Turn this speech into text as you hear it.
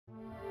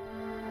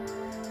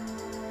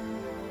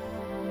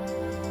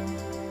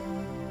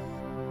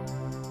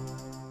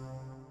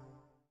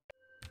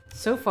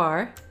So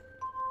far,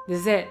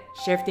 this is it.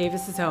 Sheriff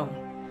Davis is home.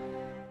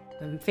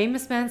 The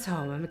famous man's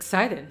home. I'm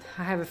excited.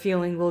 I have a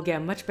feeling we'll get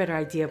a much better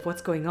idea of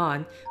what's going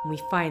on when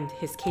we find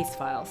his case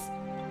files.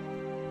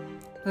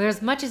 Learn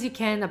as much as you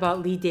can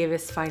about Lee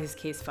Davis, find his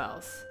case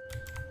files.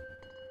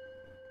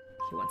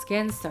 Okay, once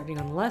again, starting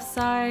on the left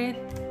side.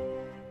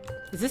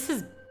 Is this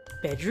his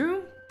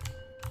bedroom?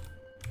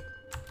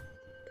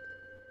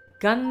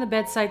 Gun on the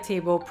bedside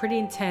table, pretty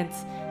intense.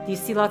 Do you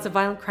see lots of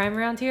violent crime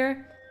around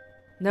here?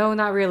 No,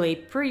 not really.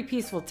 Pretty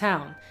peaceful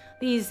town.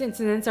 These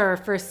incidents are our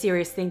first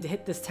serious thing to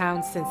hit this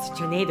town since the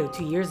tornado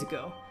 2 years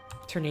ago.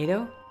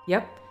 Tornado?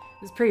 Yep.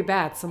 It was pretty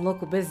bad. Some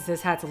local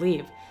businesses had to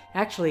leave.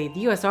 Actually, the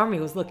US Army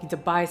was looking to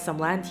buy some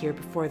land here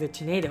before the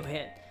tornado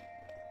hit.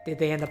 Did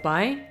they end up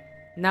buying?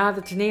 Nah,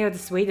 the tornado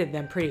dissuaded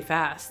them pretty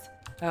fast.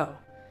 Oh.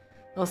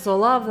 Also, a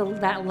lot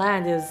of that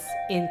land is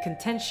in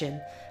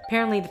contention.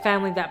 Apparently, the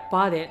family that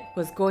bought it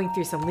was going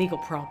through some legal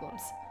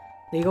problems.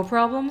 Legal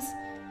problems?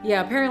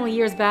 Yeah, apparently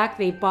years back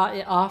they bought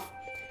it off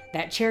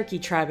that Cherokee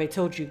tribe I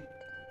told you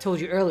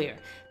earlier.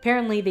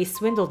 Apparently, they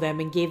swindled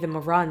them and gave them a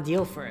rotten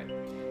deal for it.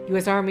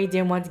 US Army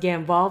didn't want to get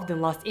involved and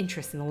lost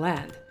interest in the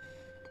land.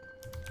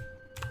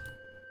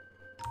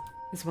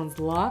 This one's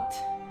locked.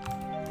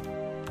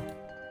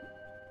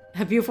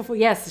 A beautiful...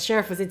 Yes, the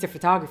sheriff was into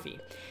photography.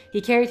 He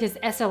carried his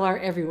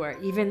SLR everywhere,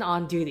 even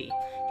on duty.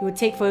 He would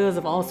take photos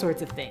of all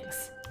sorts of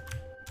things.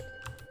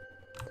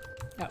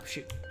 Oh,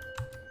 shoot.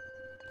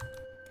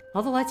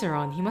 All the lights are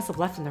on. He must have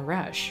left in a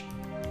rush.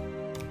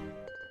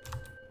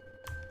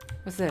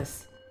 What's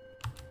this?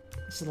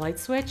 It's a light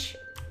switch?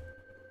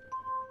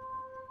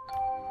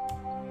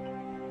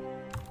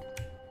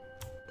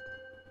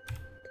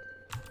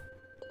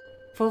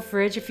 Full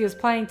fridge. If he was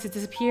planning to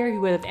disappear, he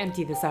would have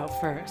emptied this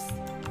out first.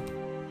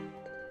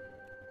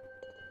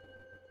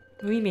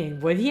 What do you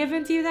mean? Would he have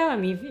emptied it out? I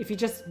mean, if he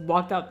just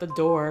walked out the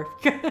door.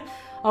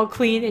 All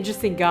clean,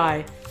 interesting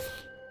guy.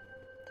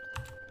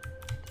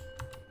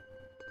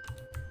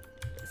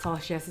 That's all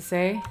she has to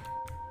say.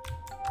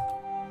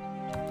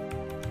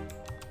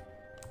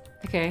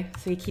 Okay,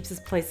 so he keeps his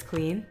place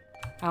clean.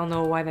 I don't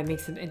know why that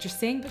makes him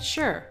interesting, but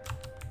sure.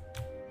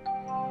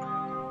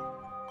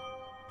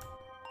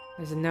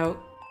 There's a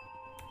note.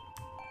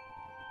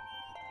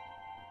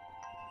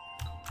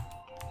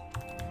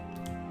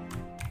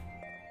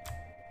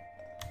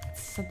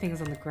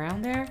 Something's on the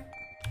ground there.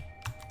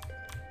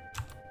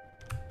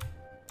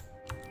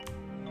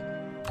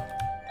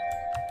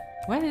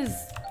 What is...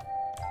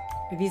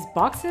 Are these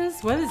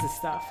boxes? What is this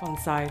stuff on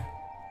the side?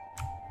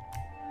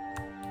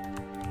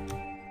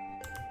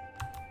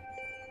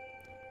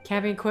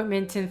 Camping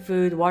equipment, tin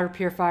food, water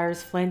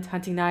purifiers, flint,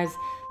 hunting knives.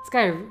 This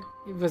guy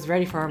was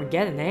ready for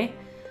Armageddon, eh?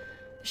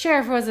 The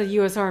sheriff was a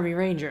US Army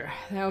Ranger.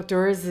 The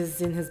outdoors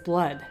is in his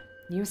blood.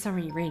 US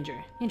Army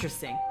Ranger.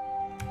 Interesting.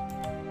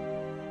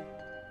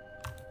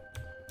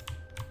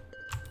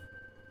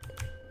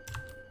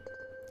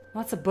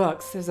 Lots of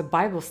books. There's a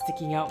Bible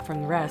sticking out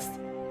from the rest.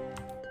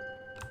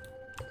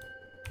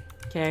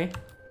 Okay.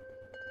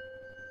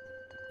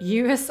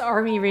 US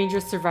Army Ranger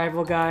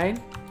Survival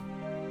Guide.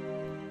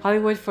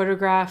 Hollywood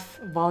Photograph,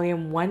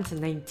 Volume 1 to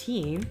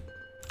 19.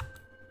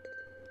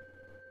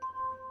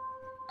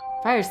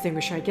 Fire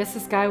extinguisher. I guess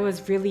this guy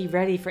was really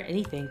ready for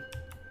anything.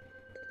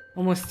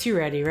 Almost too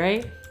ready,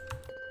 right?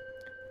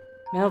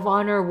 Medal of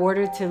Honor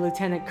awarded to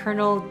Lieutenant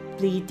Colonel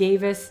Lee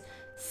Davis,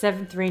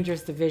 7th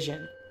Rangers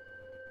Division.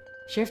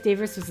 Sheriff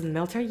Davis was in the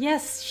military?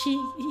 Yes,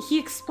 he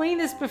explained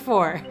this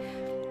before.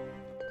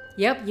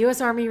 Yep,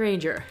 US Army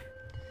Ranger.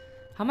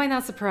 How am I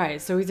not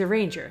surprised? So he's a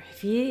ranger. If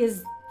he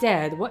is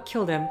dead, what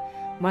killed him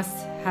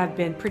must have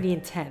been pretty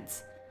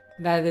intense.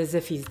 That is,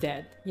 if he's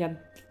dead. Yeah,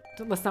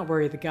 let's not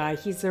worry the guy.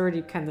 He's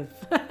already kind of...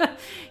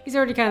 he's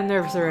already kind of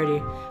nervous already.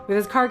 With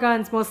his car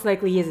guns, most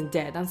likely he isn't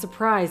dead. I'm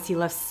surprised he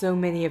left so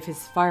many of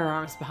his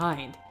firearms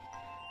behind.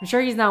 I'm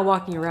sure he's not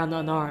walking around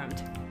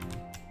unarmed.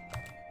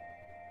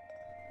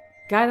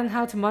 Guide on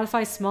how to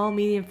modify small,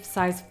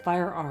 medium-sized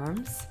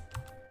firearms.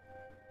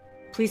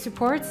 Police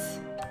reports.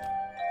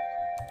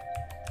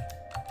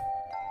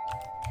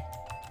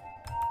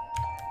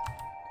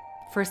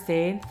 First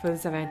aid,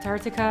 photos of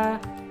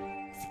Antarctica.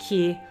 It's the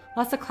key.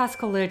 Lots of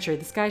classical literature.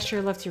 This guy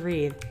sure loves to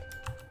read.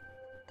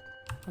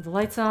 Are the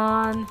lights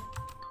on?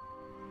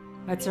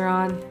 Lights are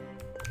on.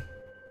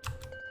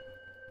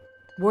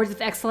 Awards of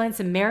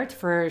Excellence and Merit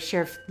for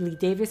Sheriff Lee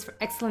Davis for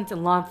Excellence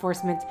in Law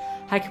Enforcement,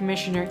 High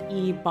Commissioner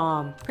E.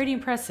 Baum. Pretty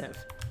impressive.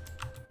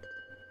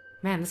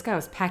 Man, this guy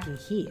was packing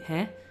heat,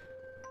 huh?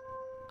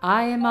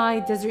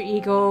 IMI, Desert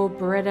Eagle,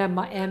 Beretta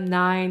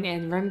M9,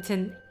 and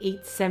Remington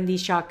 870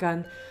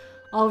 shotgun.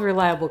 All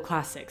reliable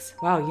classics.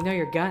 Wow, you know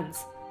your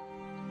guns.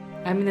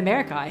 I'm in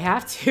America, I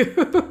have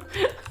to.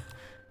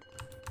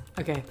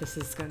 Okay, this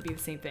is gonna be the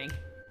same thing.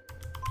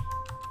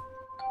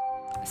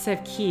 A set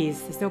of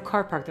keys. There's no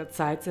car parked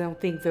outside, so I don't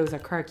think those are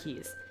car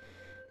keys.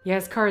 Yeah,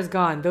 his car is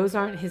gone. Those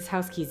aren't his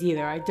house keys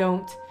either.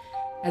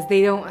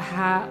 They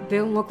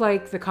don't look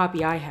like the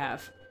copy I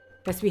have.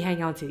 Best we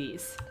hang on to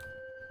these.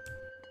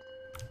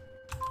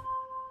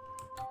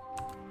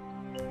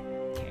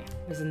 Okay,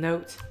 there's a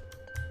note.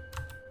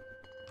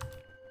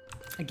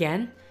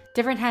 Again?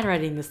 Different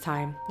handwriting this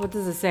time. What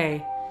does it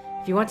say?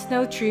 If you want to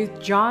know the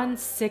truth, John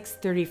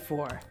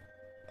 6:34.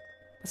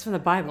 That's from the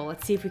Bible.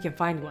 Let's see if we can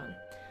find one.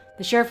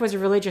 The sheriff was a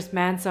religious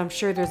man, so I'm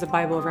sure there's a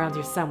Bible around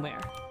here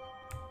somewhere.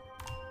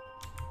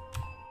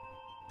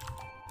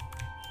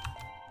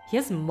 He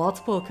has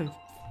multiple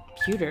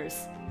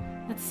computers.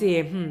 Let's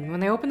see.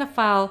 When I open the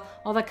file,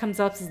 all that comes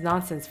up is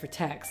nonsense for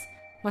text.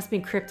 Must be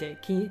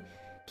encrypted. Can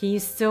you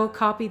still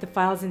copy the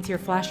files into your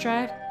flash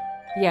drive?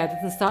 Yeah, it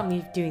doesn't stop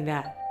me doing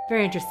that.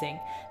 Very interesting.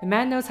 The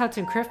man knows how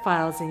to encrypt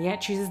files and yet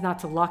chooses not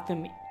to lock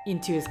them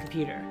into his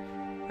computer.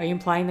 Are you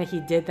implying that he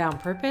did that on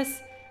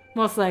purpose?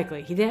 Most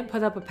likely. He didn't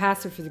put up a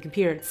password for the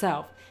computer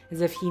itself,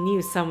 as if he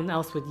knew someone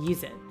else would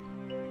use it.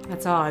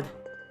 That's odd.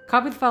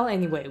 Copy the file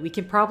anyway. We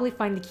can probably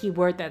find the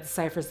keyword that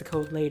deciphers the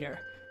code later.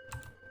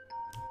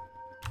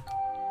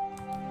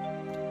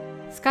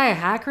 This guy a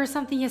hacker or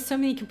something? He has so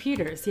many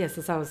computers.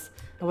 Yes, I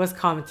was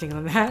commenting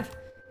on that.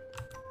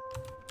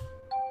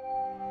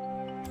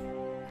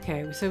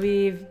 Okay, so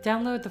we've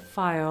downloaded the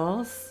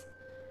files.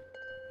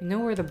 We know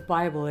where the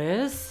Bible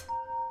is.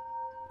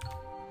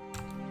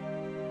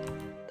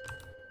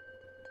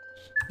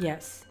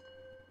 Yes.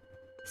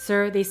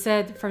 Sir, they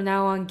said from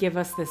now on give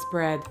us this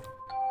bread.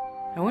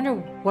 I wonder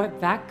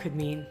what that could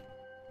mean.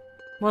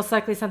 Most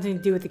likely something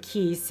to do with the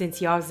keys, since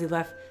he obviously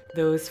left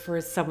those for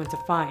someone to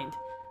find.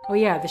 Oh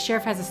yeah, the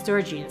sheriff has a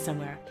storage unit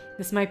somewhere.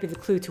 This might be the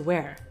clue to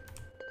where.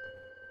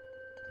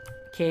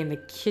 Okay, in the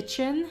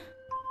kitchen.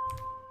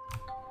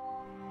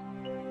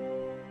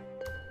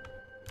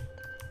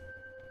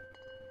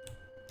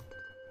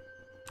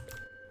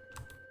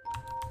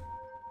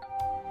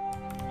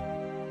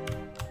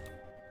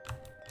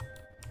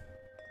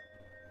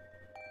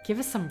 Give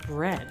us some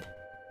bread.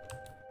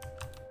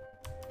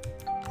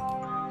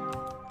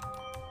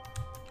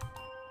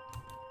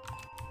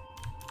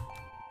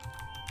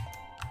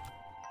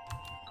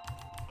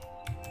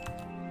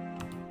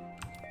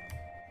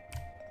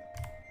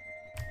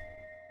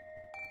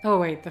 Oh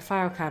wait, the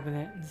file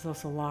cabinet is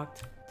also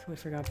locked. Totally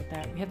forgot about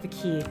that. We have the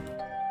key.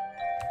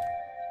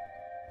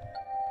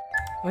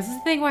 Was this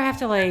the thing where I have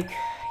to, like,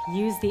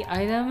 use the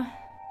item?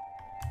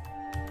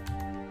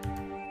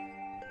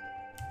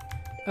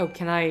 Oh,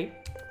 can I...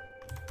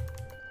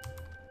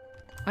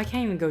 I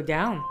can't even go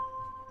down.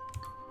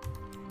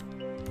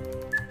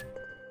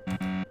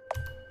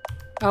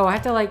 Oh, I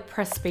have to, like,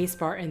 press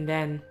spacebar and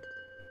then...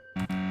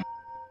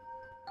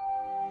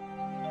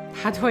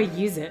 How do I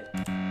use it?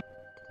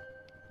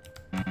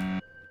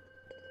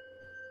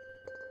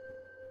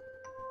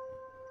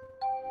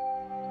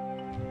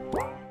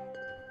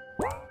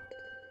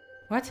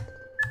 What?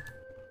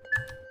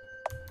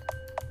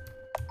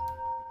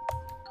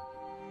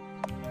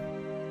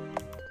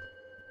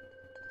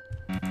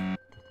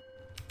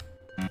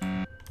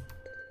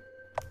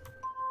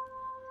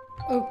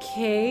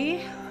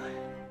 Okay.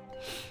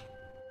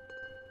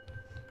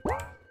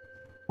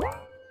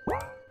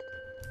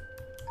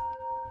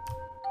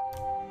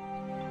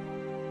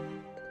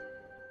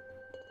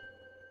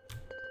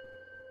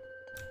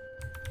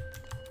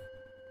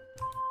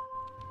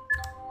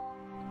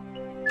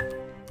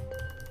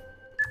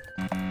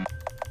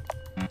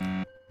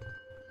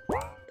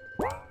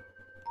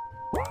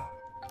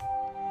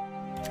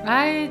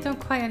 I don't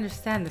quite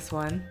understand this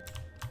one.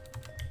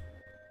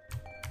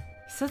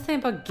 Something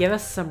about give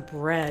us some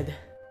bread.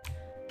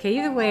 Okay,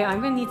 either way,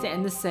 I'm gonna need to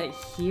end the set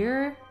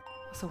here.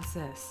 So what's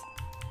this?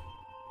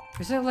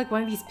 There's sort of like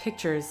one of these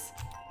pictures.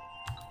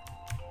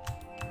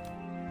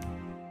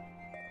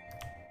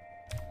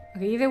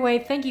 Okay, either way,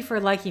 thank you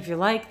for liking if you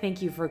like.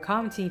 Thank you for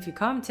commenting if you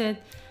commented.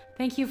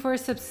 Thank you for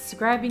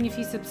subscribing if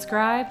you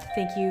subscribed.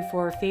 Thank you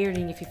for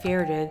favoriting if you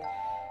favorited.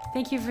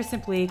 Thank you for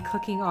simply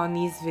clicking on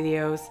these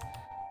videos.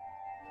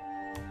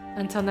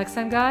 Until next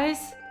time,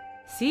 guys.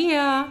 See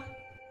ya!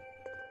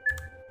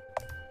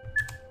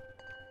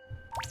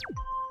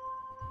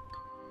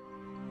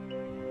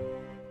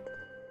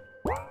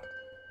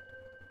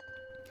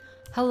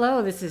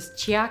 Hello, this is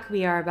Chiak.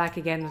 We are back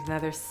again with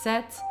another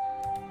set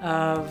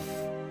of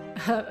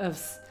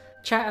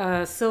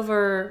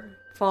Silver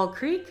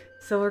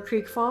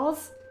Creek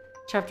Falls,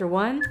 Chapter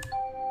 1.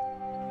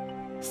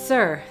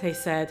 Sir, they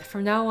said,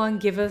 from now on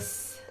give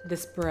us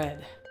this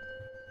bread.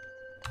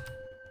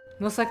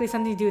 Most likely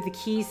something to do with the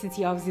keys, since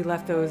he obviously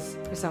left those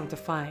for someone to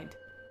find.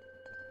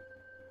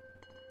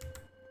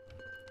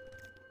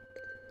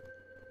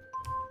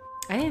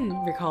 I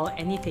didn't recall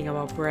anything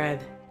about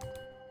bread.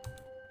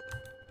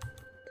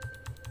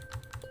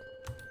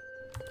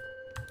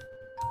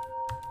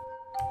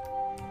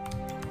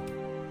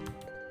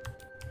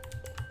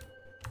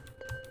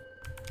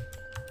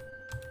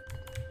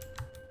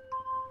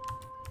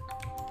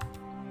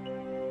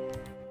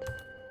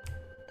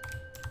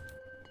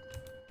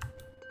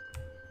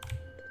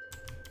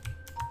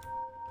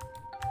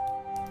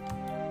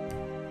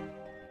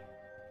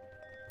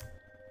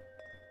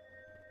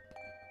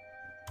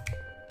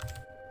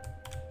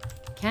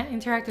 Can't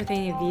interact with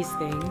any of these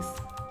things.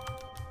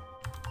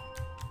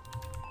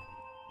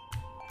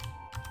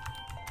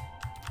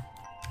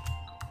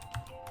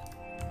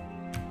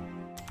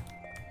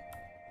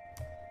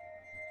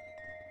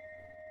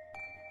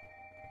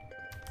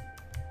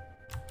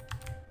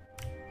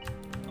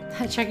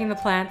 checking the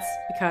plants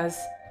because...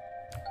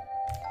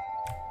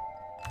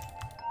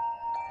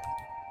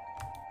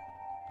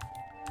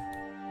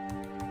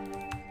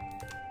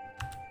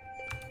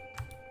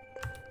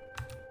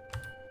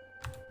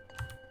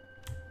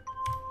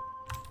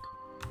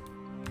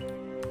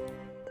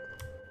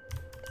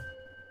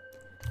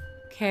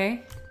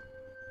 Okay.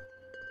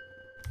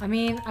 I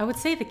mean, I would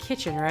say the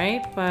kitchen,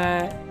 right?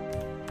 But...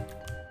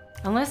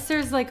 unless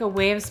there's like a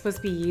way I'm supposed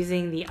to be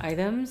using the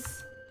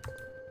items.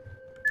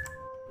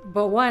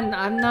 But one,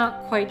 I'm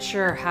not quite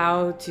sure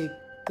how to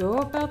go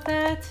about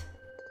that.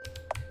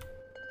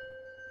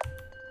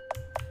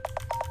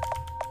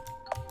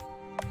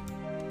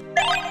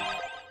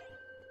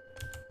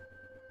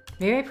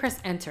 Maybe I press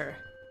enter.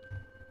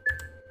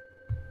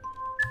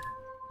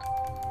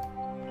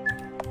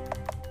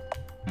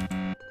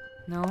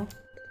 No?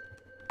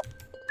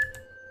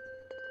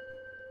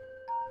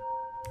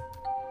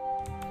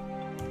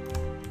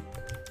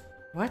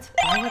 What?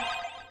 Why would...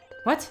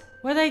 What?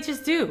 What did I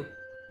just do?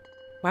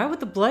 Why would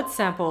the blood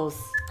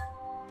samples...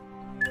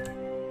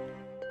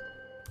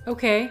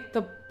 Okay,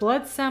 the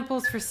blood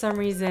samples for some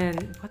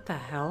reason... What the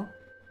hell?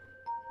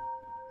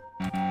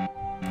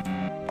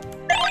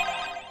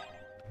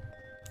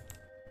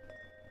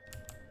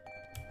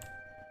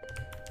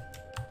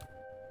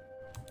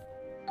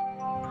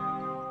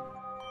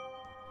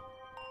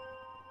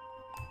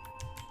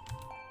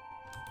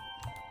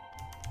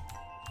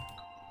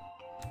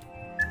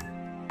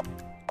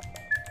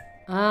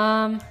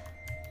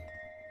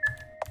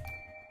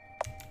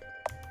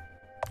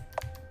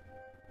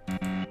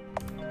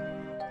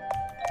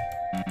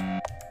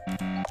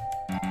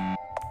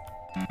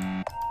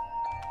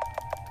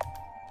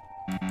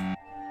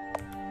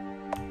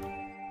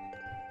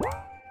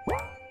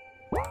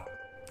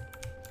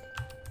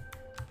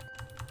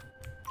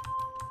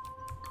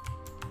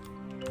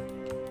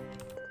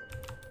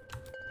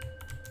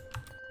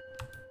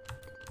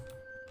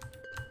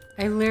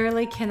 I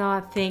literally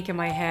cannot think in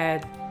my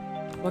head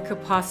what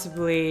could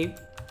possibly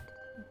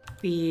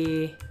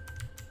be...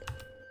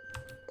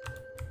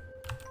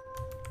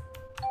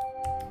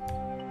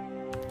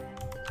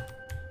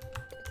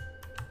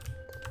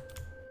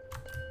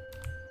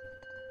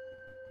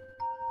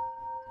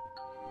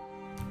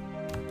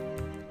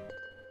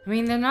 I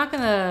mean, they're not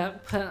gonna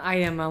put an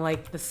item on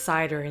like the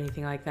side or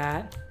anything like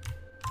that.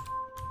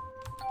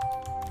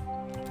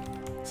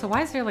 So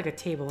why is there like a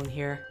table in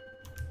here?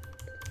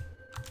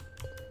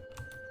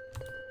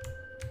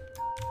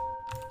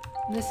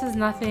 This is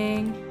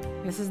nothing.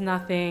 This is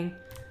nothing.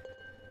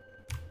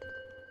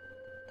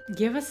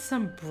 Give us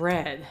some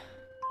bread.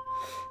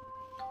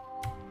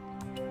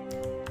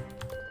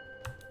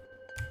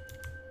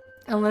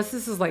 Unless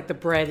this is like the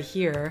bread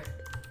here.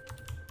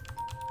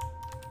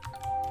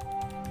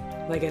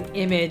 Like an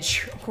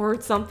image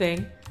or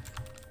something.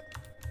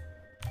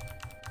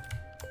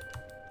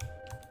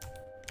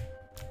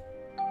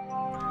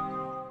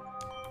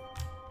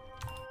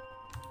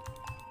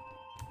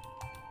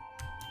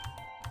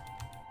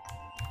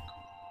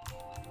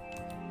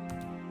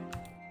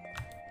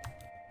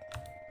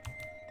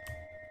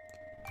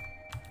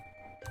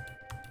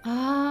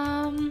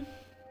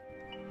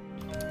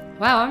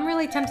 Wow, I'm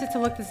really tempted to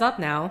look this up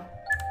now.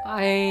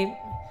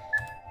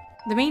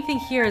 The main thing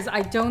here is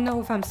I don't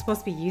know if I'm supposed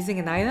to be using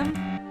an item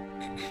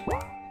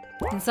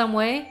in some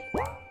way.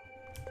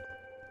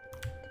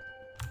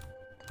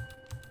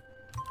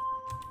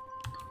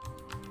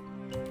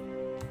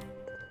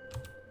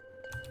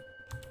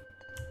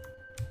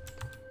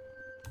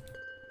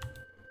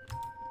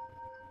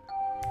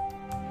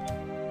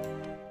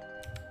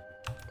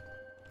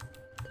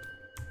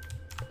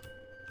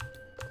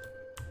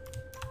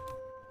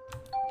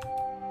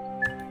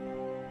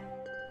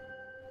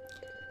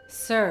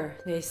 Sir,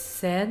 they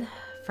said,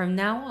 from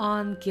now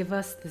on, give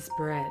us this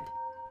bread.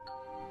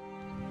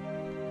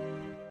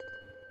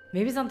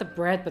 Maybe it's not the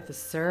bread, but the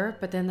sir.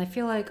 But then I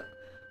feel like,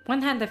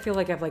 one hand, I feel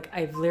like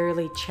I've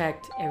literally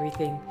checked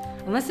everything.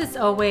 Unless it's,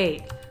 oh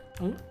wait,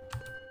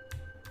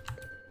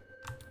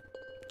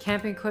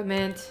 camping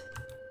equipment.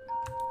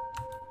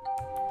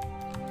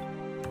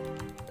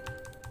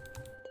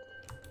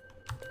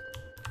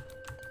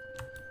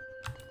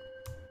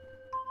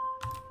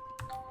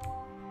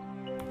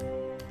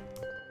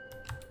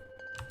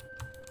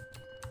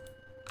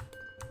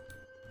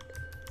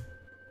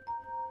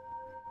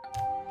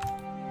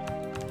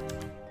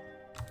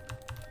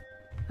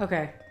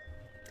 Okay.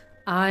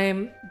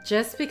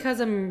 Just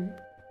because I'm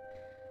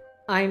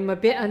a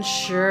bit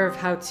unsure of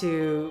how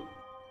to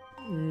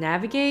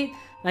navigate.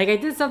 Like I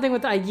did something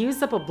with, I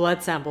used up a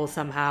blood sample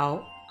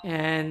somehow,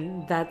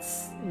 and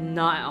that's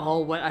not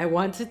all what I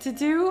wanted to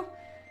do,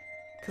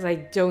 because I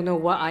don't know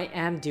what I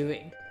am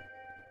doing.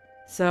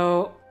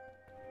 So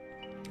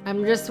I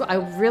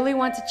really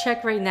want to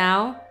check right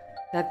now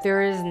that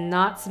there is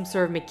not some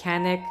sort of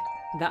mechanic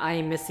that I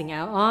am missing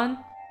out on.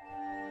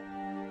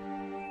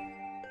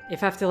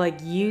 If I have to like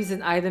use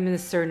an item in a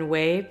certain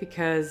way,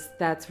 because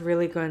that's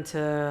really going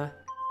to...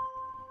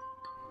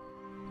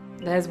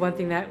 That is one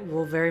thing that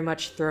will very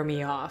much throw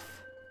me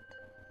off.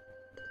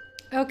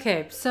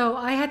 Okay, so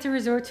I had to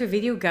resort to a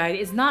video guide.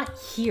 It's not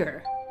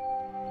here.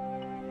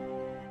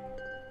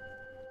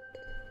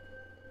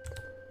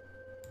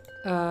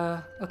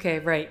 Okay,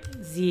 right.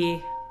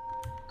 Z.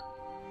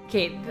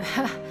 Okay,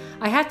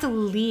 I had to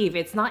leave.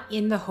 It's not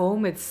in the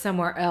home, it's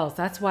somewhere else.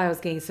 That's why I was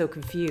getting so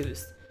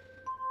confused.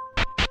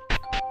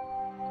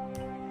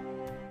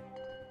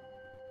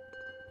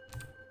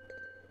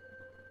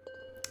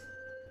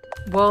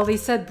 Well, they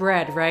said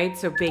bread, right?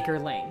 So Baker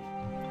Lane.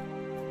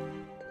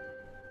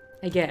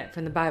 I get it,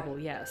 from the Bible,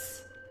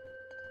 yes.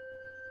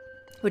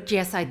 Which,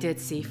 yes, I did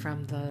see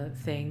from the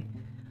thing.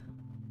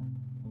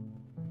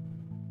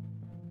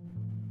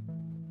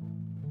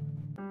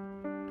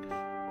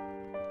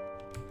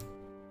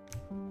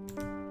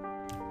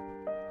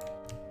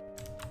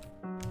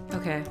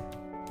 Okay.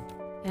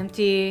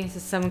 Empty. So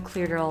someone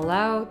cleared it all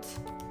out.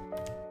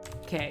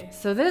 Okay,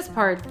 so this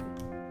part,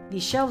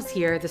 these shelves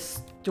here, the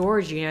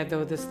storage unit,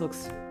 though this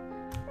looks...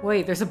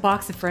 Wait, there's a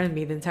box in front of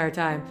me the entire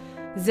time.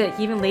 This is it,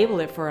 he even labeled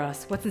it for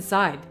us. What's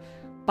inside?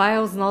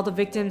 Bios and all the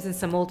victims and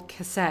some old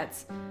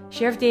cassettes.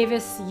 Sheriff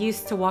Davis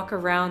used to walk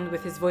around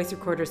with his voice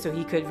recorder so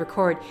he could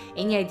record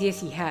any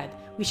ideas he had.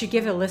 We should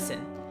give it a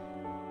listen.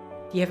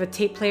 Do you have a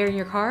tape player in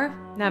your car?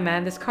 Nah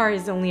man, this car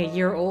is only a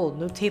year old,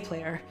 no tape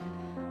player.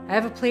 I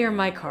have a player in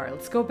my car.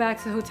 Let's go back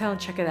to the hotel and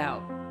check it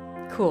out.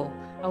 Cool.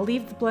 I'll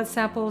leave the blood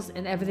samples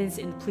and evidence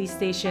in the police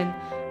station.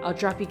 I'll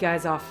drop you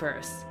guys off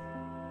first.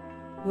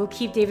 We'll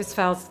keep Davis'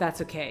 files if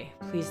that's okay.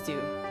 Please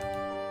do.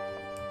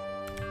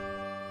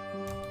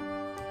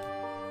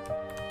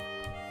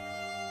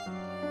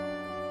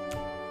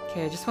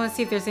 Okay, I just want to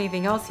see if there's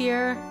anything else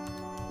here.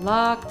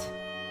 Locked.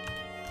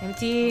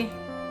 Empty.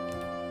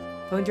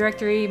 Phone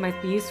directory might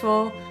be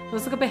useful.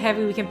 Those look a bit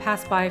heavy. We can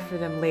pass by for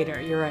them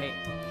later. You're right.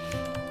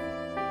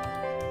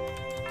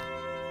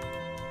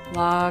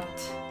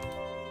 Locked.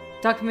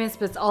 Documents,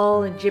 but it's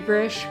all in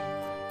gibberish.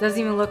 Doesn't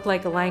even look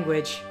like a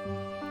language.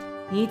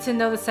 You need to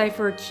know the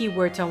cipher or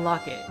keyword to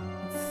unlock it.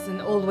 It's an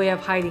old way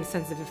of hiding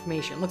sensitive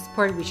information. Looks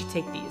important we should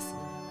take these.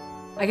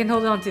 I can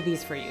hold on to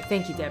these for you.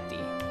 Thank you,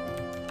 Deputy.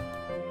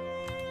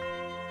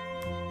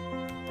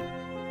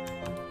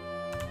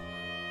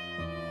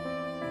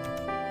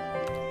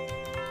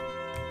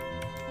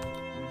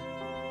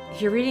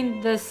 If you're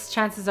reading this,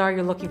 chances are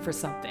you're looking for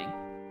something.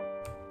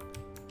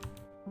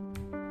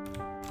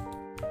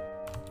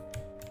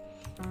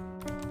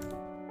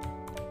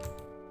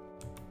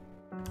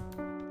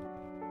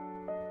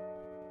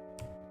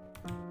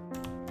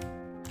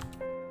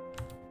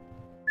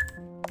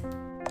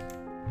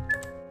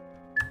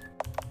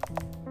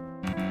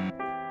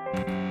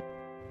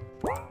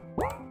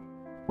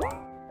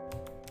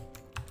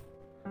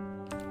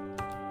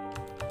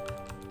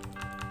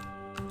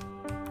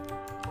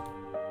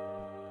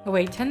 Oh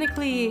wait,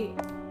 technically,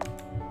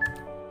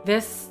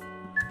 this...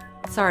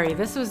 Sorry,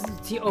 this was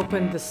to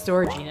open the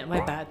storage unit. My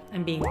bad.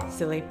 I'm being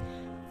silly.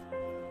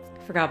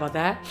 Forgot about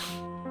that.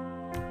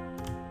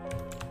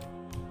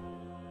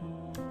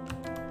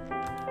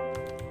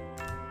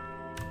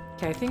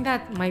 Okay, I think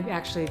that might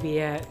actually be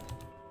it.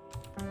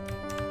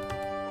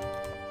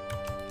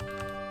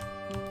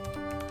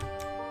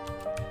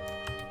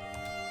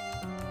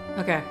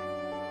 Okay.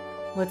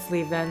 Let's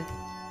leave then.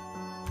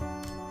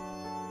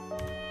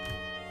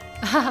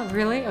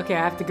 Really? Okay, I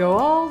have to go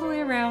all the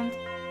way around.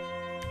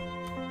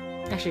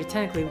 Actually,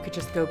 technically, we could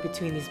just go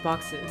between these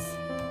boxes.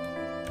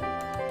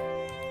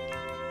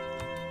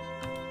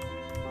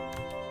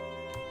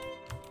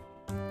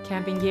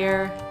 Camping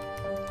gear.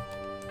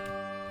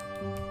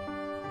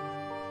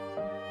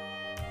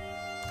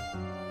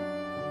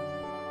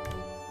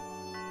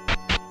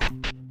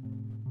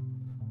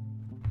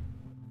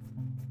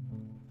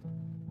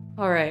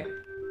 All right.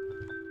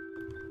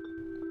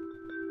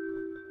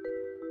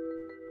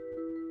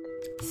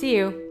 See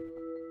you.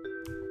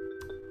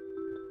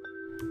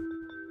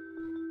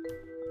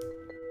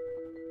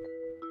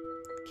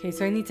 Okay,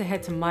 so I need to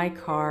head to my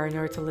car in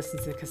order to listen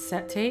to the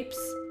cassette tapes.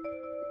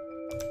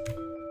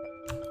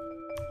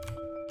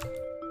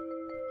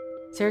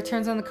 Sarah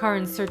turns on the car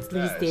and inserts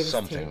Lee Davis'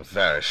 something tape.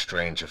 very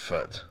strange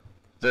afoot.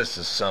 This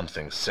is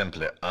something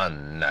simply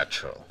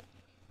unnatural.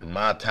 In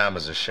my time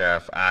as a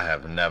sheriff, I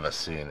have never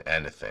seen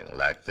anything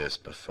like this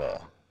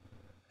before.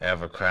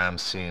 Every crime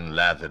scene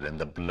lathered in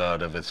the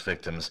blood of its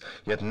victims,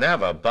 yet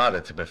never a body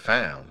to be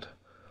found.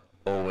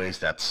 Always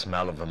that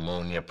smell of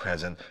ammonia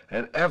present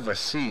in every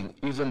scene,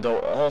 even though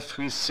all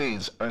three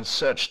scenes are in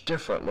such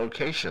different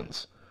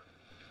locations.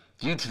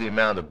 Due to the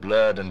amount of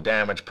blood and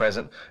damage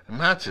present, am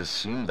I to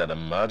assume that a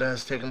murder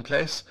has taken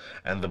place,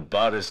 and the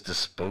bodies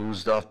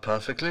disposed of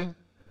perfectly?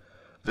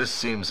 This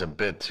seems a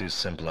bit too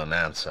simple an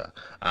answer.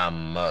 I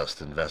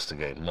must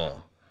investigate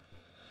more.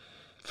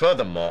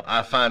 Furthermore,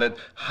 I find it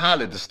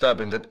highly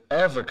disturbing that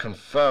every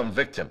confirmed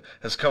victim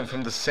has come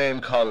from the same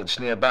college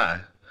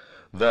nearby.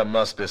 There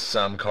must be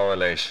some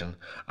correlation.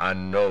 I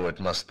know it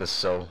must be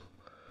so.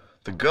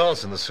 The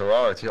girls in the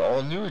sorority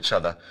all knew each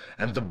other,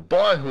 and the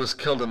boy who was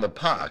killed in the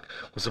park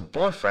was a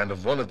boyfriend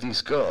of one of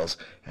these girls,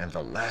 and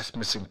the last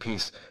missing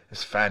piece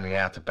is finding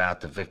out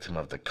about the victim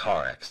of the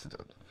car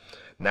accident.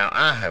 Now,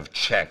 I have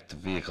checked the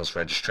vehicle's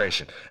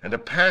registration, and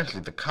apparently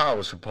the car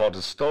was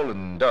reported stolen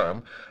in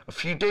Durham a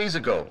few days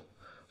ago.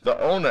 The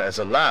owner is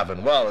alive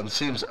and well and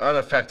seems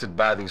unaffected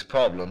by these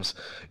problems,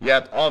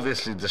 yet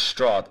obviously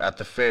distraught at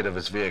the fate of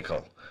his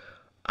vehicle.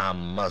 I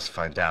must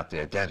find out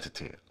the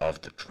identity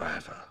of the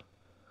driver.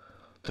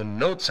 The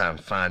notes I'm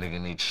finding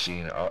in each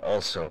scene are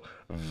also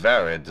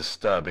very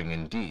disturbing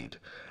indeed,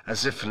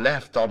 as if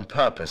left on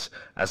purpose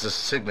as a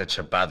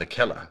signature by the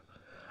killer.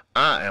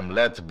 I am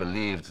led to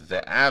believe that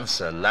the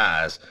answer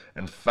lies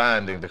in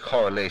finding the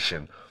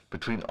correlation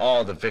between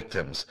all the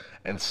victims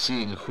and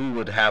seeing who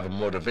would have a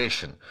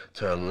motivation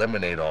to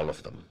eliminate all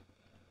of them.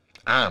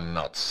 I am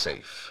not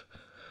safe.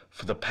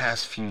 For the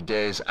past few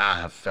days I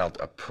have felt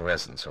a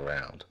presence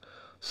around,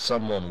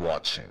 someone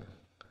watching,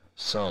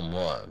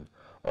 someone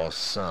or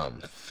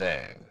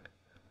something.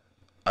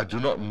 I do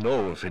not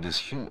know if it is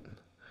human.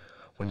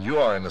 When you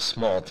are in a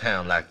small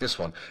town like this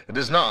one, it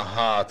is not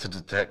hard to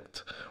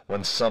detect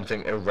when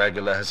something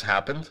irregular has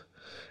happened.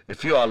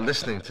 If you are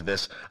listening to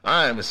this,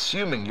 I am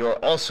assuming you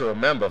are also a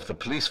member of the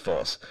police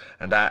force,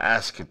 and I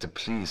ask you to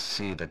please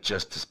see that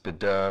justice be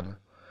done.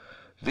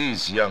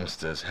 These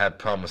youngsters had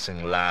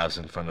promising lives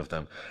in front of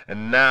them,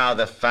 and now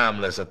their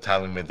families are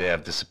telling me they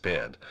have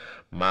disappeared.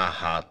 My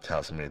heart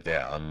tells me they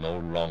are no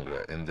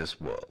longer in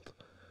this world.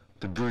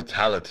 The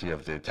brutality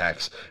of the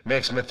attacks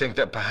makes me think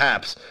that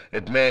perhaps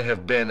it may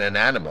have been an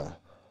animal,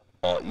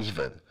 or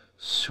even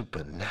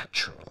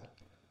supernatural.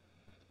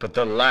 But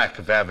the lack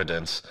of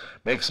evidence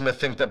makes me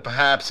think that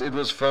perhaps it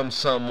was from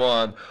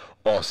someone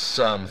or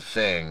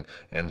something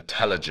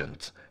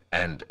intelligent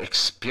and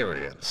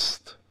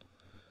experienced.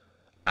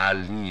 I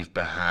leave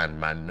behind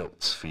my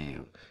notes for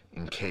you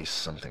in case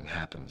something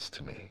happens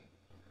to me.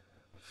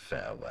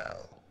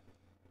 Farewell.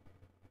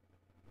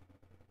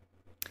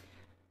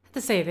 To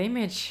say, the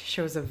image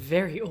shows a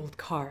very old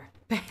car.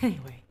 But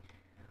anyway.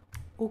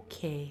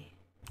 Okay.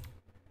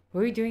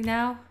 What are we doing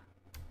now?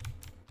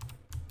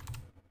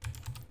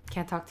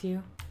 Can't talk to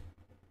you.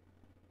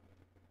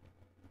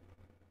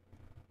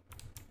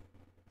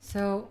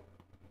 So,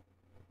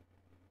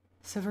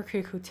 Silver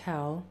Creek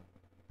Hotel.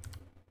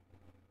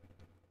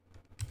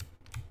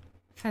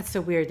 That's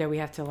so weird that we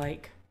have to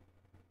like...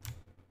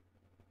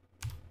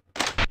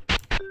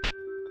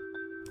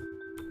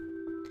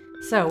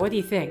 So, what do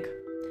you think?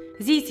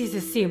 It's easy to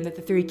assume that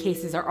the three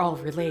cases are all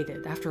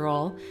related. After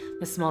all,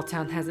 the small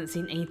town hasn't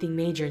seen anything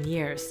major in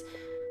years.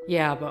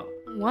 Yeah, but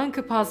one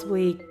could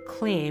possibly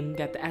claim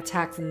that the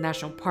attack in the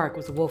national park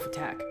was a wolf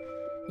attack.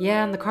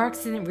 Yeah, and the car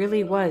accident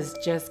really was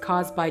just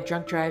caused by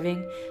drunk driving,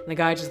 and the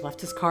guy just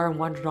left his car and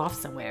wandered off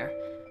somewhere.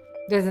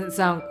 Doesn't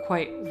sound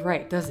quite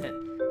right, does it?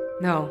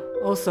 No,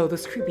 also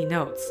those creepy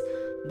notes.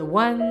 The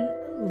one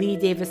Lee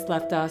Davis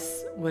left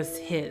us was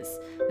his,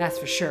 that's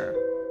for sure.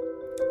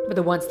 But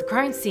the ones at the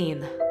crime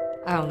scene,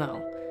 I don't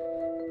know.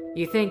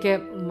 You think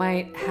it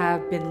might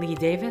have been Lee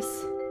Davis?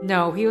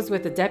 No, he was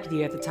with the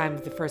deputy at the time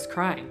of the first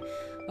crime.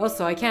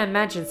 Also, I can't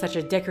imagine such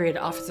a decorated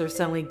officer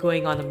suddenly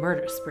going on a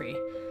murder spree.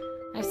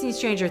 I've seen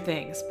stranger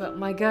things, but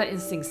my gut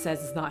instinct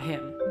says it's not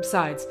him.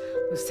 Besides,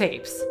 those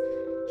tapes.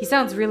 He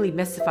sounds really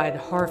mystified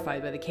and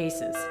horrified by the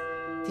cases.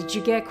 Did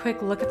you get a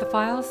quick look at the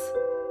files?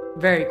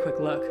 Very quick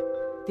look.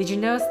 Did you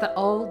notice that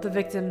all the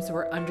victims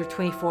were under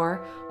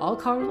 24, all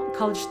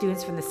college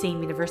students from the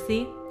same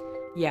university?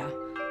 Yeah.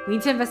 We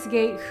need to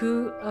investigate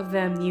who of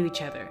them knew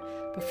each other.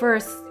 But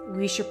first,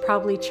 we should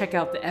probably check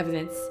out the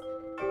evidence.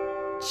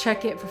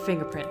 Check it for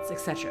fingerprints,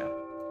 etc.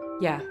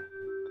 Yeah,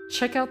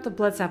 check out the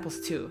blood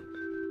samples too.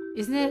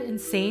 Isn't it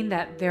insane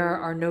that there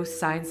are no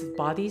signs of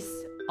bodies?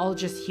 All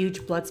just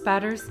huge blood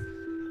spatters?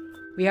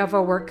 We have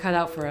our work cut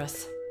out for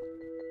us.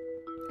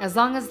 As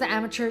long as that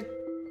amateur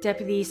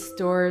deputy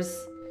stores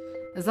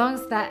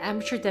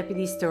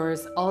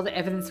all the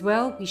evidence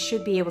well, we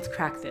should be able to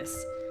crack this.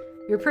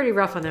 You were pretty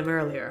rough on him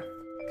earlier.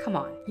 Come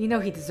on, you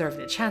know he deserved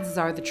it. Chances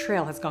are the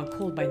trail has gone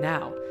cold by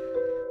now.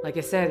 Like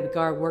I said, we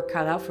got our work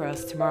cut out for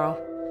us tomorrow.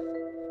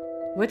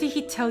 What did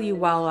he tell you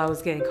while I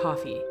was getting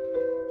coffee?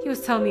 He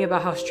was telling me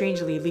about how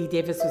strangely Lee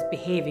Davis was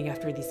behaving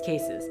after these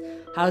cases.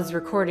 How he was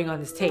recording on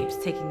his tapes,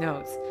 taking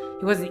notes.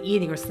 He wasn't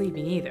eating or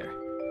sleeping either.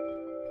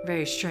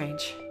 Very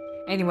strange.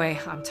 Anyway,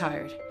 I'm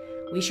tired.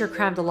 We sure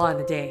crammed a lot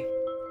in a day.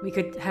 We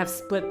could have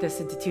split this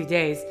into 2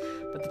 days,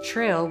 but the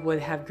trail would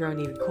have grown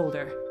even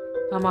colder.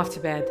 I'm off to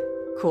bed.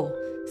 Cool.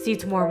 See you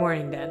tomorrow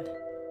morning then.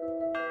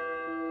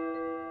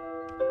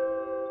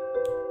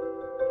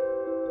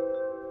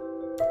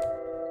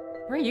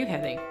 Where are you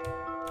heading?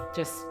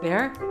 Just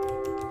there?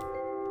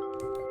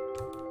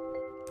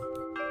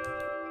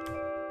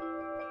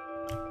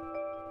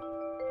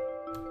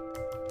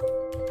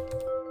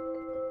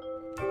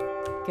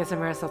 Get some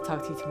rest, I'll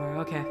talk to you tomorrow.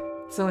 Okay.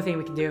 It's the only thing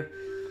we can do.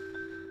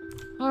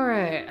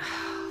 Alright.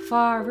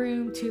 Far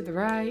room to the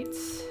right.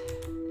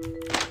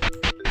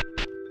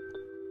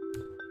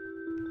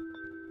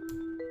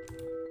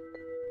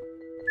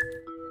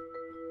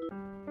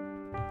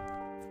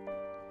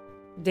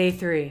 Day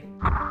 3.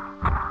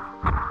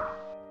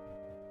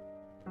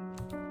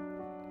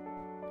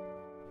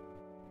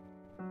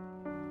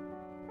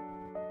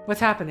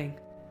 What's happening?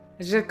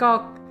 I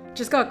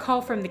just got a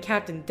call from the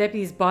captain. The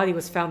deputy's body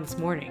was found this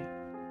morning.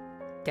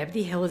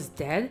 Deputy Hill is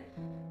dead?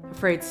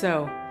 Afraid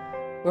so.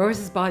 Where was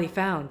his body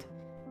found?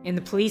 In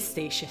the police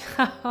station.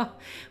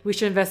 We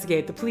should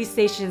investigate. The police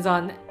station is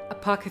on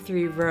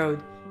Apothecary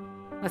Road.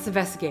 Let's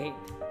investigate.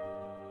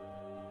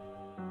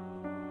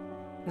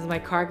 Is my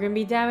car gonna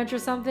be damaged or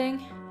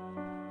something?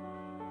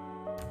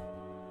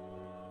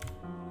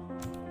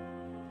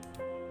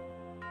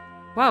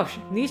 Wow,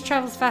 news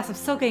travels fast. I'm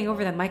still getting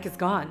over that Mike is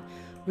gone.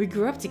 We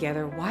grew up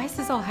together. Why is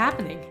this all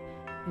happening?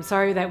 I'm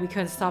sorry that we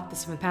couldn't stop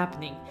this from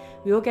happening.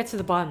 We will get to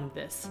the bottom of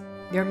this.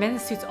 There are men in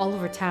suits all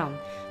over town.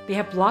 They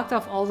have blocked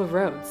off all the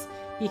roads.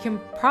 You can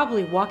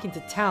probably walk into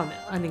town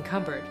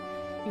unencumbered.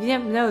 If you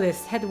didn't know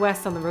this, head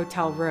west on the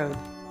Rotel Road.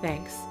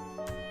 Thanks.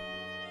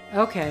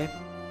 Okay.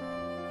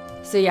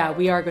 So yeah,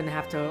 we are going to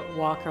have to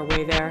walk our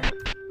way there.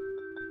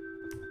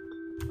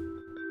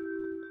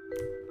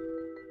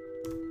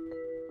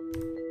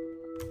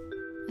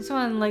 I just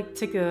want to like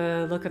take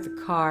a look at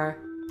the car.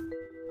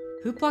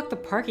 Who blocked the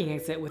parking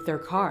exit with their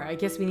car? I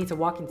guess we need to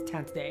walk into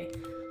town today.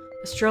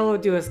 A stroll will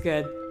do us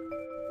good.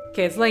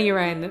 Okay, it's letting you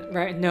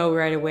know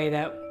right away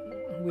that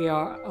we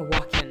are a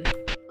walk-in.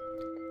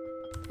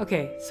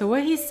 Okay, so what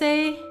did he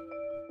say?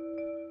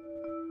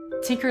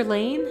 Tinker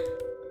Lane?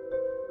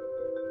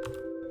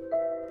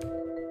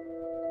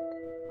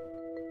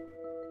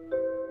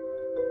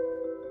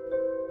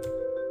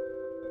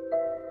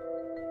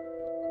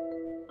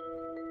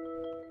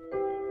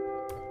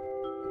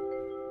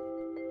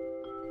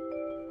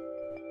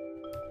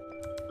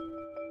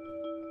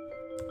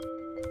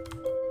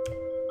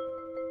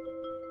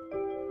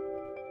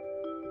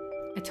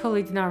 I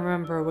totally do not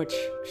remember which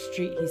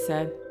street he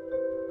said.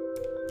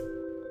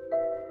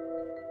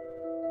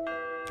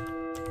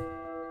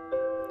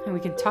 And we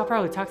can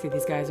probably talk to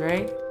these guys,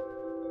 right?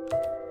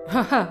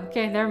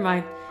 Okay, never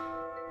mind.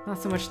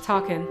 Not so much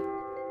talking.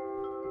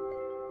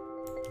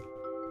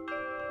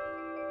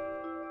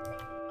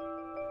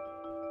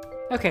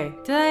 Okay,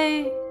 did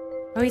I...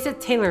 Oh, he said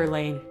Taylor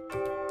Lane.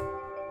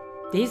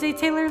 Did he say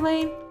Taylor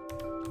Lane?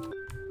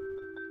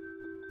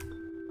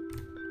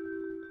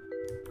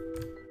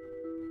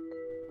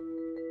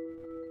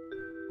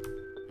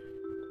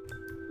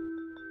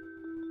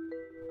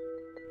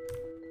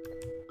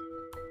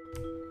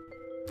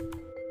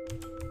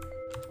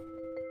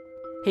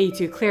 Hey, you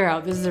two, clear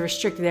out. This is a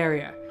restricted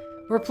area.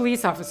 We're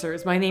police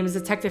officers. My name is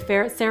Detective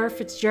Sarah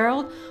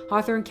Fitzgerald.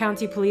 Hawthorne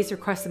County Police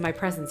requested my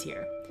presence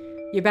here.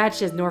 Your badge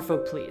says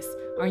Norfolk Police.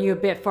 Aren't you a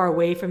bit far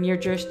away from your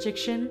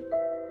jurisdiction?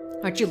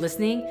 Aren't you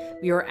listening?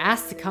 We were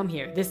asked to come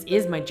here. This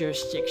is my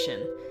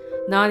jurisdiction.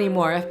 Not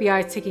anymore.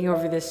 FBI is taking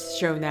over this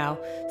show now,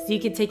 so you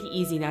can take it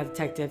easy now,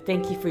 Detective.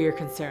 Thank you for your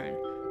concern.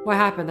 What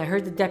happened? I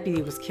heard the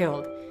deputy was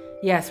killed.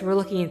 Yes, we're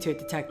looking into it,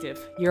 Detective.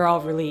 You're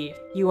all relieved.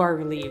 You are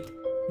relieved.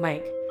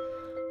 Mike.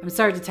 I'm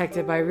sorry,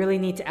 Detective, but I really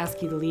need to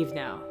ask you to leave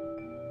now.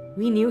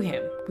 We knew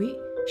him. We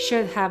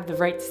should have the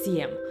right to see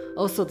him.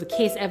 Also, the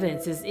case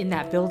evidence is in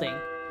that building.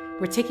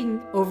 We're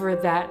taking over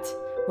that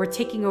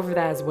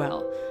as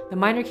well. The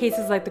minor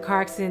cases like the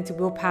car accident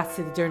will pass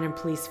to the Durham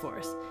Police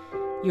Force.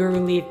 You're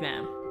relieved,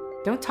 ma'am.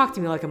 Don't talk to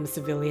me like I'm a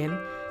civilian.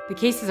 The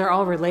cases are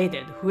all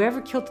related.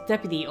 Whoever killed the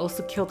deputy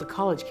also killed the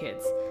college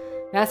kids.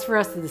 That's for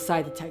us to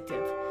decide,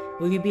 Detective.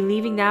 Will you be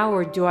leaving now,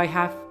 or do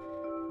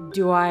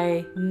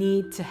I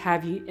need to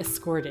have you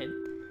escorted?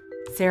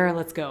 Sarah,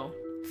 let's go.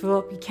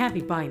 Philip, you can't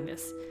be buying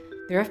this.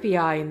 They're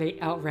FBI and they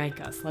outrank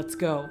us. Let's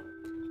go.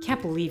 I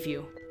can't believe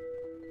you.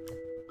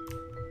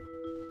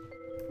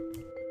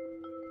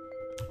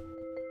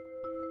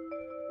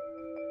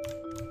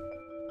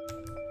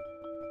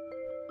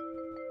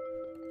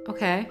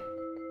 Okay.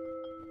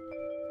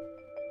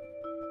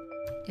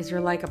 Is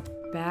there like a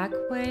back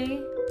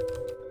way?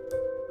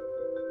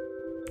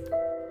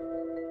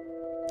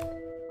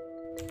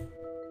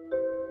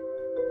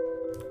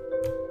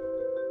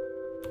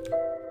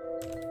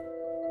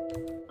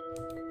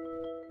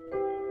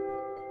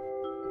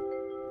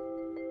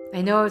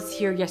 I know I was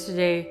here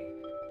yesterday.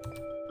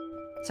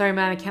 Sorry,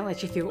 man, I can't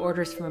let you through.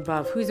 Orders from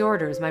above. Whose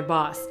orders? My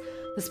boss.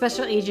 The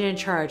special agent in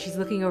charge. He's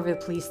looking over the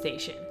police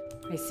station.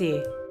 I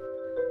see.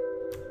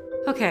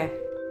 Okay.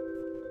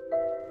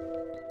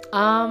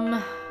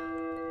 Oh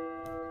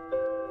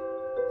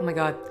my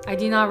god. I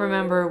do not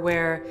remember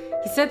where...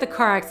 He said the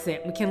car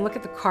accident. We can look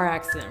at the car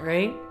accident,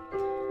 right?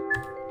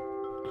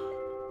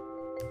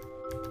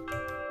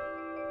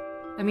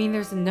 I mean,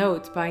 there's a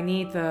note, but I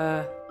need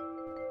the...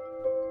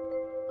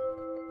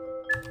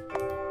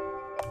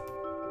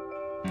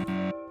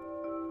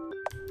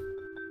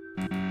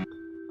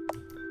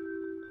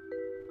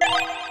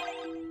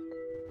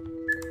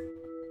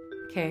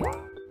 Okay,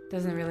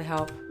 doesn't really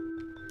help.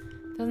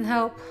 Doesn't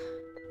help.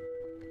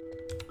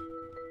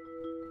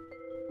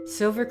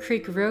 Silver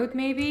Creek Road,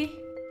 maybe?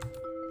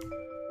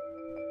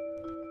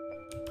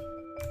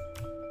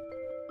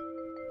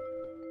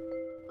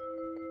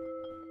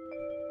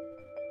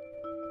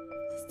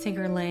 It's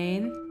Tinker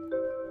Lane.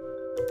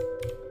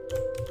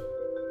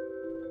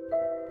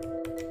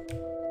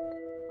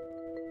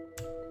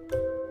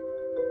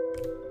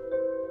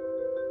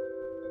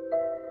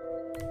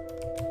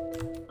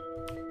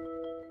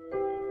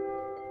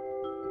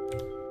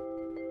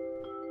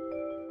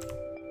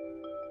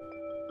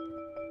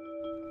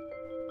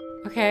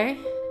 Okay.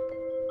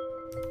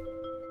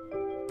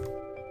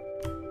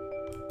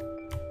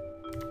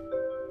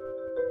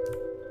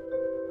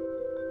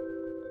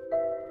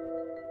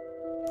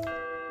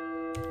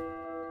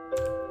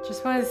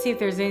 Just wanted to see if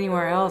there's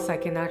anywhere else I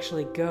can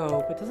actually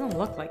go, but it doesn't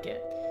look like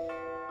it.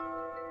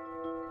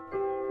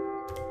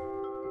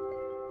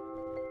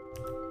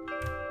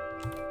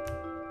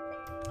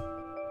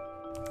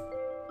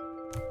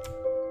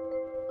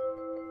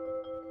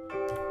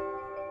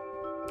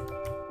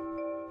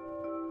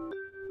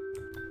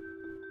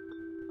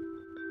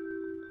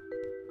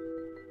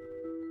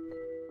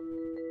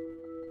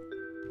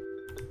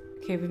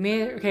 Okay, we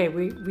made it. Okay,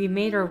 we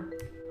made our...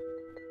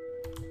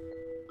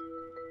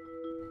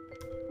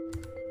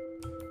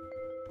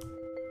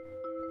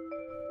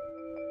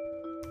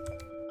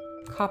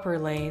 Copper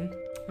Lane.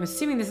 I'm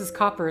assuming this is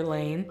Copper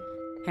Lane,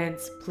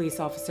 hence police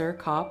officer,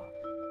 cop.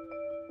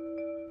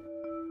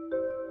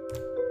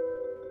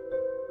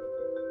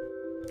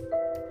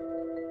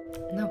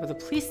 No, but the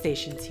police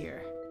station's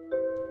here.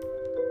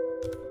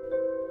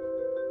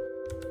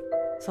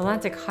 It's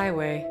Atlantic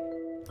Highway.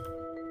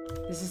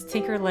 This is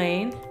Tinker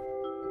Lane.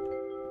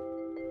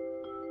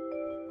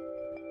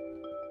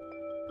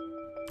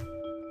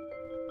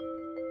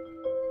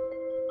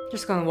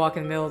 Just gonna walk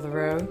in the middle of the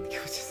road.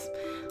 Let's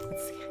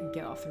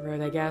get off the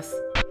road, I guess.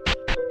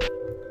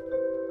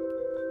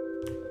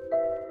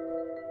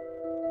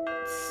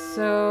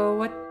 So,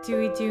 what do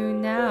we do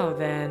now,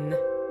 then?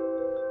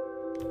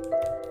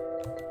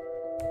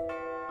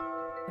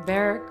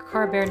 The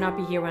car better not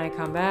be here when I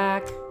come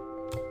back.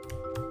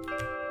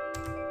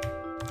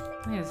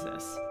 What is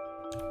this?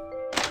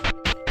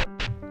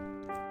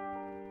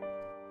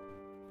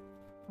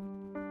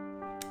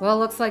 Well,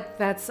 looks like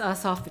that's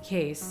us off the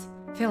case.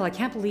 Phil, I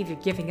can't believe you're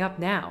giving up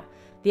now.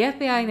 The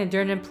FBI and the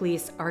Durham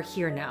police are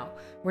here now.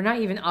 We're not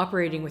even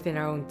operating within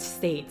our own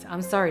state.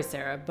 I'm sorry,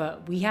 Sarah,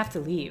 but we have to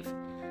leave.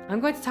 I'm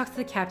going to talk to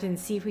the captain and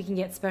see if we can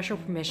get special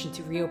permission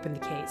to reopen the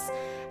case.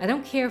 I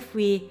don't care if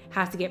we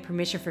have to get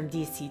permission from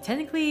DC.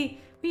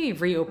 Technically, we can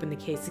reopen the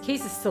case. The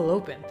case is still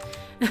open.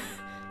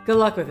 Good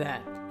luck with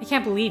that. I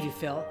can't believe you,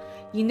 Phil.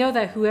 You know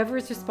that whoever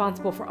is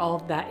responsible for all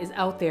of that is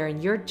out there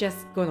and you're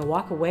just going to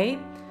walk away?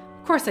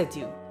 Of course I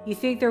do. You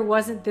think there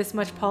wasn't this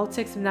much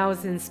politics when I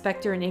was an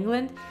inspector in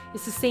England?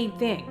 It's the same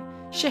thing.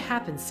 Shit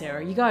happens,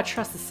 Sarah. You gotta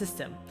trust the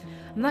system.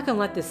 I'm not gonna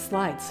let this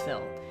slide,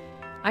 Phil.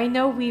 I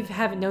know we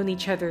haven't known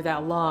each other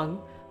that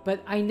long, but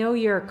I know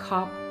you're a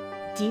cop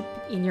deep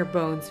in your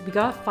bones. We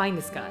gotta find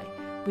this guy.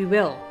 We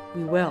will.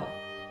 We will.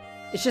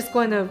 It's just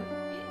going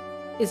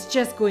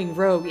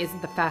rogue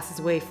isn't the fastest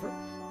way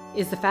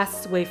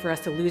for us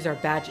to lose our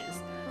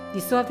badges. You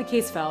still have the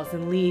case files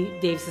and Lee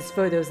Davis's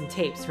photos and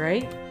tapes,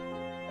 right?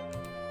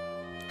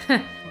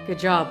 Good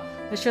job.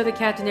 Let's show the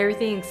captain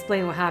everything and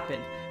explain what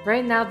happened.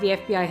 Right now, the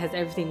FBI has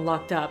everything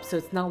locked up, so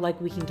it's not like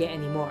we can get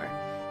any more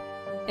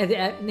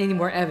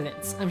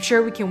evidence. I'm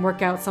sure we can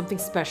work out something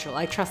special.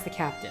 I trust the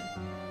captain.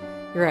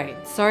 You're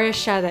right. Sorry I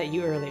shouted at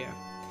you earlier.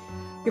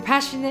 You're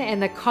passionate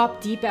and a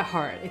cop deep at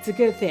heart. It's a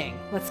good thing.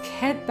 Let's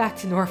head back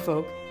to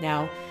Norfolk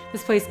now.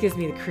 This place gives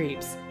me the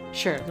creeps.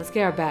 Sure, let's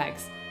get our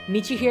bags.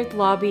 Meet you here at the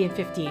lobby in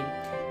 15.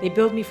 They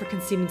billed me for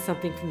consuming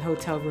something from the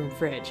hotel room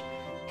fridge.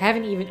 I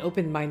haven't even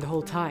opened mine the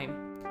whole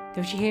time.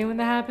 Don't you hate when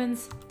that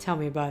happens? Tell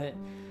me about it.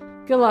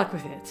 Good luck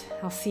with it.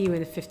 I'll see you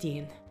in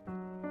 15.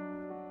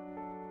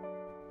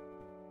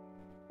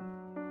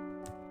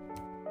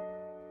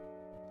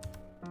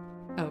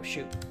 Oh,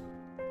 shoot.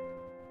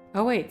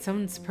 Oh wait,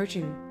 someone's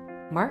approaching.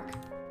 Mark?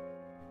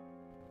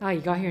 Ah,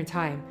 you got here in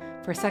time.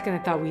 For a second I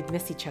thought we'd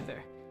missed each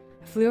other.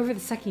 I flew over the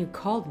second you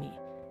called me.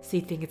 So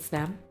you think it's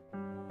them?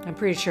 I'm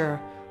pretty sure.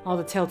 All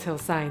the telltale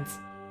signs.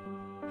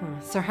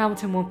 Sir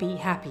Hamilton won't be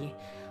happy.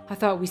 I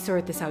thought we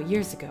sorted this out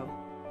years ago.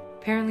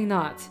 Apparently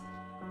not.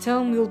 Tell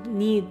him we'll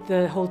need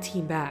the whole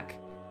team back.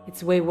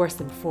 It's way worse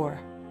than before.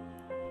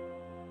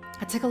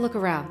 I took a look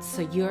around.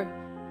 So you're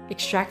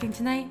extracting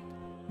tonight?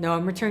 No,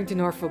 I'm returning to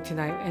Norfolk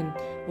tonight and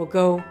we'll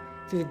go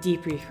through the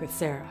debrief with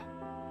Sara.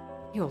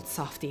 You old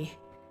softy.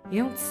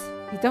 You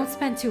don't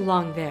spend too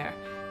long there.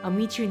 I'll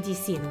meet you in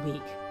DC in a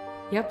week.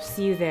 Yep,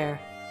 see you there.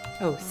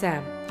 Oh,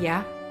 Sam,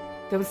 yeah?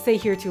 Don't stay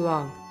here too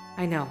long.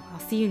 I know. I'll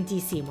see you in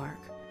DC, Mark.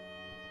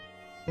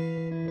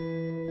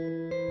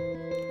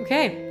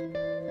 Okay.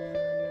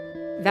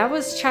 That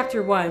was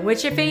chapter 1,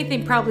 which if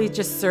anything probably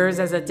just serves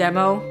as a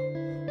demo.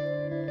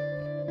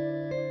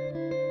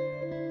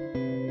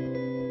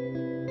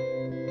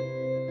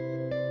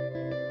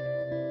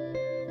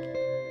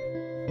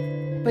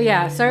 But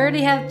yeah, so I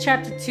already have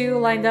chapter 2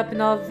 lined up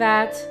and all of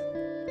that.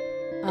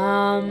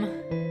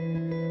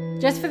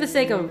 Just for the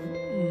sake of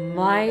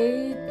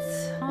my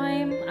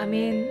time, I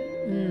mean,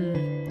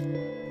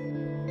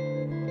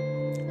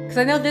 because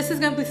I know this is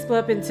going to be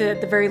split up into,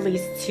 at the very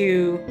least,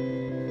 two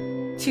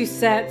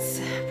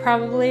sets,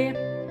 probably.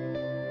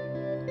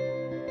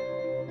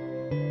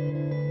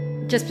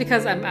 Just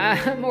because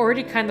I'm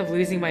already kind of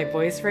losing my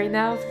voice right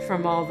now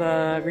from all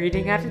the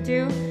reading I have to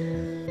do.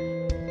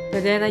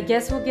 But then I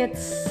guess we'll get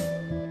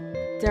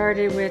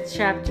started with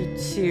chapter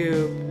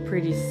 2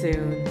 pretty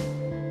soon.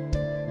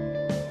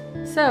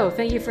 So,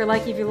 thank you for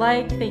liking if you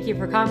liked, thank you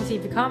for commenting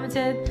if you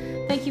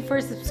commented, thank you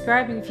for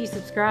subscribing if you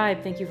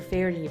subscribed, thank you for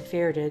favoriting if you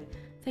favorited,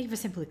 thank you for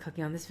simply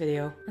clicking on this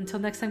video. Until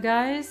next time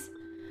guys,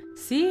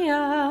 see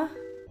ya!